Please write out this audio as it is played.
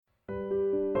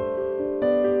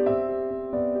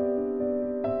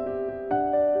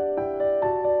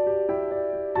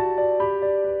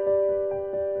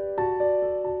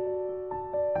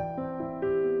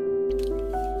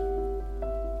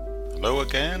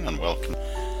again and welcome.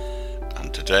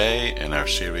 And today in our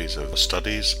series of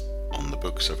studies on the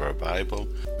books of our Bible,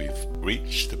 we've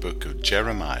reached the book of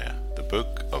Jeremiah, the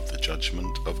book of the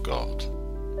judgment of God.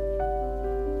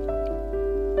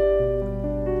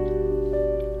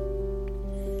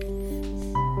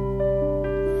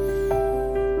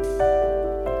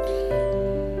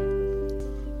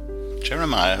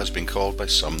 Jeremiah has been called by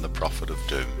some the prophet of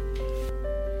doom.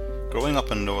 Growing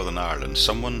up in Northern Ireland,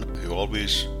 someone who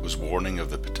always was warning of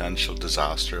the potential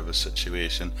disaster of a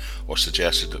situation or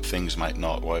suggested that things might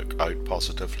not work out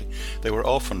positively, they were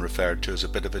often referred to as a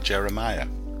bit of a Jeremiah.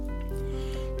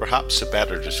 Perhaps a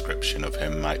better description of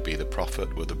him might be the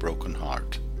prophet with a broken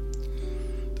heart.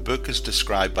 The book is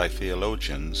described by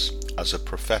theologians as a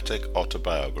prophetic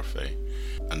autobiography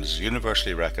and is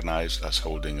universally recognized as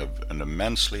holding an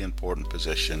immensely important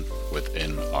position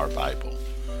within our Bible.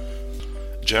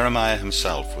 Jeremiah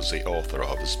himself was the author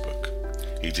of his book.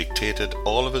 He dictated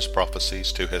all of his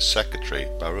prophecies to his secretary,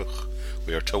 Baruch.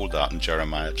 We are told that in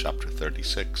Jeremiah chapter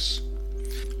 36.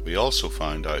 We also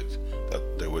found out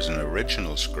that there was an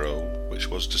original scroll which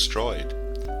was destroyed.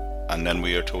 And then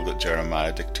we are told that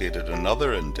Jeremiah dictated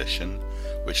another edition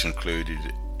which included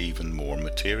even more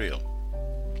material.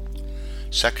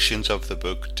 Sections of the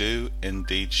book do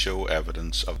indeed show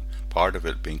evidence of part of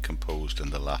it being composed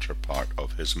in the latter part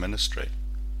of his ministry.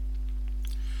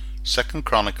 2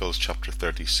 Chronicles chapter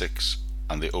 36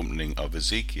 and the opening of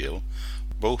Ezekiel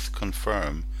both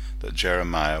confirm that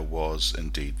Jeremiah was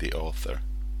indeed the author.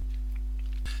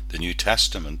 The New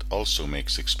Testament also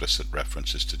makes explicit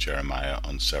references to Jeremiah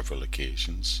on several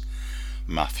occasions.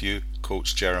 Matthew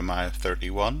quotes Jeremiah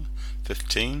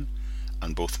 31:15,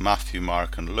 and both Matthew,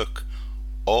 Mark and Luke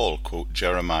all quote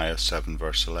Jeremiah 7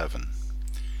 verse 11.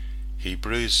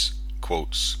 Hebrews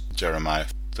quotes Jeremiah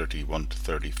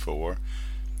 31-34,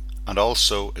 and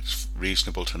also it's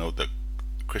reasonable to note that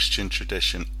Christian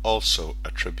tradition also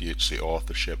attributes the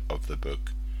authorship of the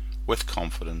book with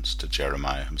confidence to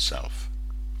Jeremiah himself.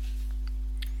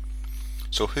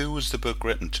 So who was the book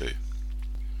written to?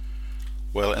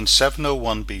 Well, in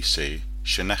 701 BC,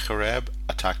 Sennacherib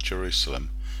attacked Jerusalem,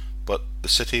 but the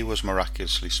city was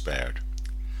miraculously spared.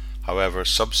 However,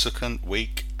 subsequent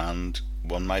weak and,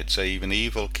 one might say, even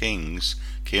evil kings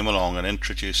came along and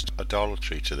introduced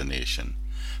idolatry to the nation,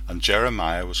 and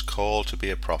Jeremiah was called to be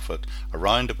a prophet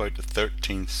around about the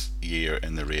 13th year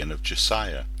in the reign of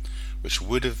Josiah, which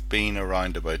would have been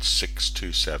around about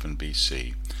 627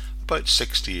 BC, about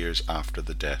 60 years after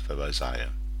the death of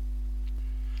Isaiah.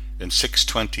 In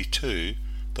 622,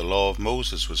 the law of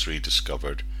Moses was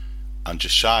rediscovered, and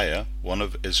Josiah, one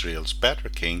of Israel's better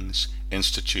kings,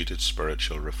 instituted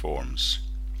spiritual reforms.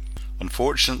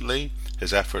 Unfortunately,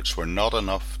 his efforts were not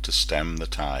enough to stem the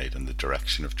tide in the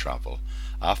direction of travel.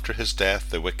 After his death,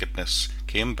 the wickedness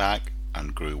came back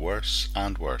and grew worse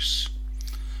and worse.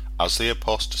 As the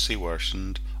apostasy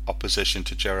worsened, opposition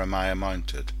to Jeremiah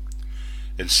mounted.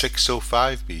 In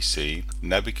 605 BC,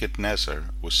 Nebuchadnezzar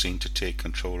was seen to take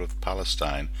control of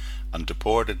Palestine and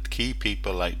deported key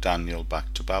people like Daniel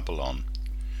back to Babylon.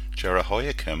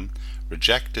 Jehoiakim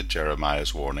rejected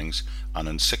Jeremiah's warnings and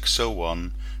in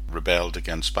 601 rebelled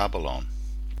against Babylon.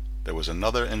 There was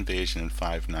another invasion in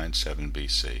 597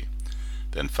 BC.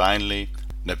 Then finally,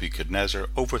 Nebuchadnezzar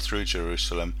overthrew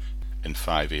Jerusalem in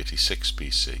 586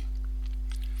 BC.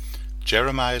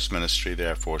 Jeremiah's ministry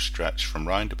therefore stretched from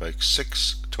round about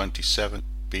 627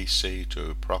 BC to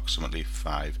approximately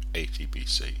 580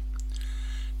 BC.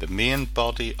 The main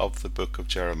body of the book of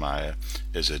Jeremiah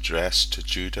is addressed to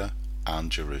Judah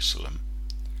and Jerusalem.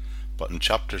 But in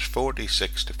chapters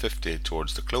 46 to 58,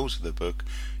 towards the close of the book,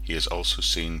 he is also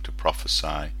seen to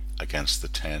prophesy against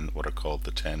what are called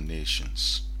the 10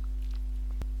 nations.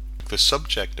 The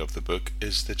subject of the book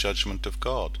is the judgment of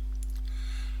God.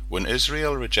 When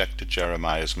Israel rejected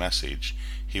Jeremiah's message,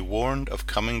 he warned of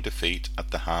coming defeat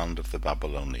at the hand of the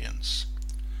Babylonians.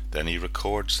 Then he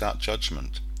records that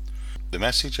judgment. The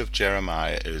message of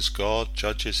Jeremiah is God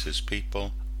judges his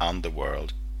people and the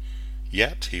world,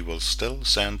 yet he will still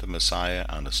send the Messiah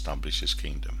and establish his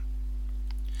kingdom.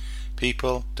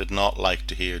 People did not like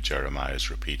to hear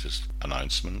Jeremiah's repeated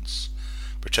announcements,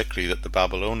 particularly that the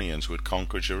Babylonians would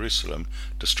conquer Jerusalem,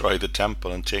 destroy the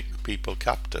temple and take the people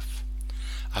captive.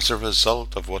 As a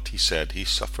result of what he said, he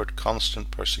suffered constant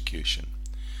persecution.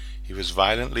 He was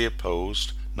violently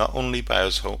opposed not only by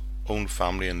his own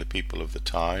family and the people of the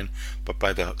town, but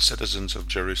by the citizens of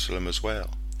Jerusalem as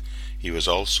well. He was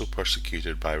also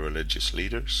persecuted by religious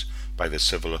leaders, by the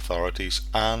civil authorities,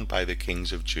 and by the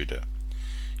kings of Judah.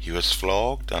 He was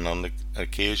flogged and on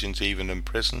occasions even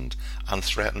imprisoned and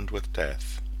threatened with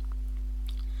death.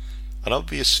 An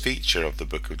obvious feature of the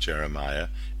book of Jeremiah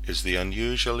is the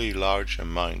unusually large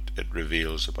amount it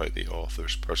reveals about the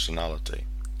author's personality.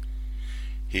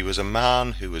 He was a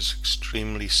man who was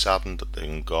extremely saddened at the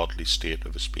ungodly state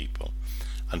of his people,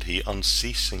 and he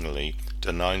unceasingly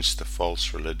denounced the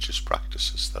false religious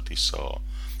practices that he saw,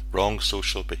 wrong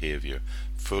social behavior,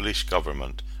 foolish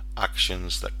government,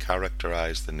 actions that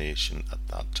characterized the nation at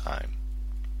that time.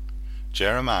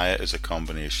 Jeremiah is a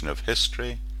combination of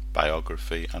history,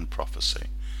 biography, and prophecy.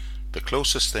 The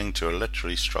closest thing to a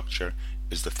literary structure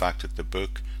is the fact that the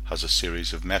book has a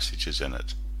series of messages in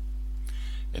it.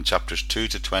 In chapters 2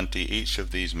 to 20, each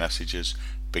of these messages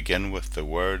begin with the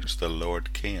words, "The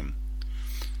Lord came."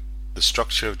 The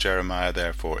structure of Jeremiah,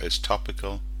 therefore, is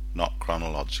topical, not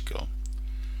chronological.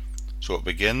 So it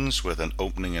begins with an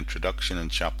opening introduction in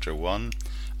chapter 1,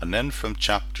 and then from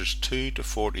chapters 2 to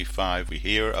 45 we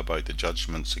hear about the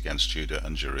judgments against Judah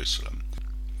and Jerusalem.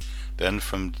 Then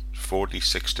from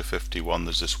 46 to 51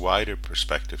 there's this wider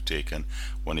perspective taken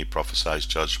when he prophesies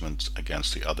judgments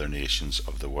against the other nations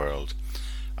of the world.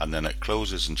 And then it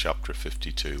closes in chapter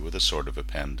 52 with a sort of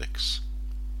appendix.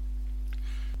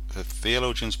 The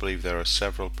theologians believe there are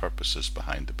several purposes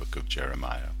behind the book of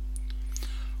Jeremiah.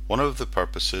 One of the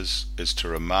purposes is to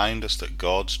remind us that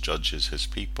God judges his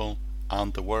people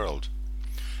and the world.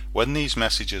 When these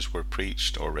messages were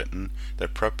preached or written, their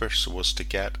purpose was to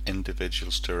get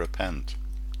individuals to repent.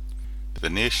 The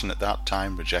nation at that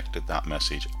time rejected that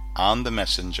message and the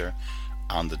messenger,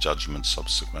 and the judgment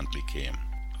subsequently came.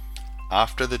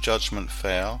 After the judgment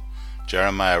fell,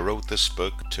 Jeremiah wrote this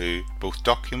book to both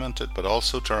document it but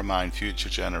also to remind future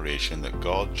generation that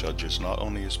God judges not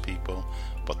only his people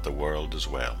but the world as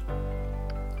well.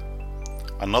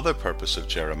 Another purpose of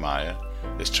Jeremiah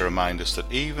is to remind us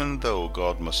that even though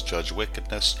God must judge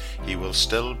wickedness, he will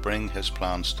still bring his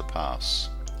plans to pass.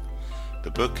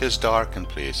 The book is dark in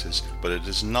places, but it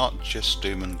is not just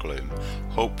doom and gloom.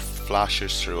 Hope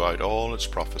flashes throughout all its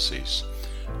prophecies.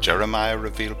 Jeremiah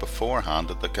revealed beforehand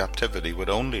that the captivity would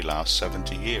only last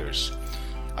 70 years.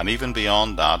 And even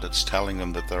beyond that, it's telling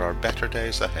them that there are better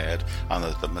days ahead and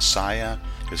that the Messiah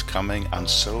is coming, and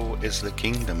so is the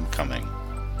kingdom coming.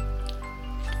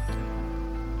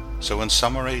 So in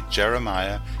summary,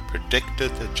 Jeremiah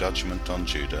predicted the judgment on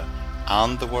Judah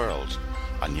and the world,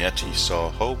 and yet he saw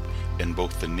hope in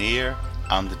both the near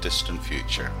and the distant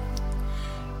future.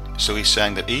 So he's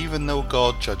saying that even though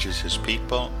God judges his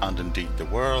people and indeed the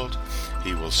world,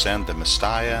 he will send the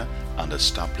Messiah and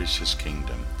establish his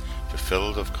kingdom,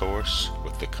 fulfilled of course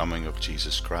with the coming of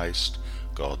Jesus Christ,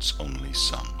 God's only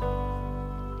Son.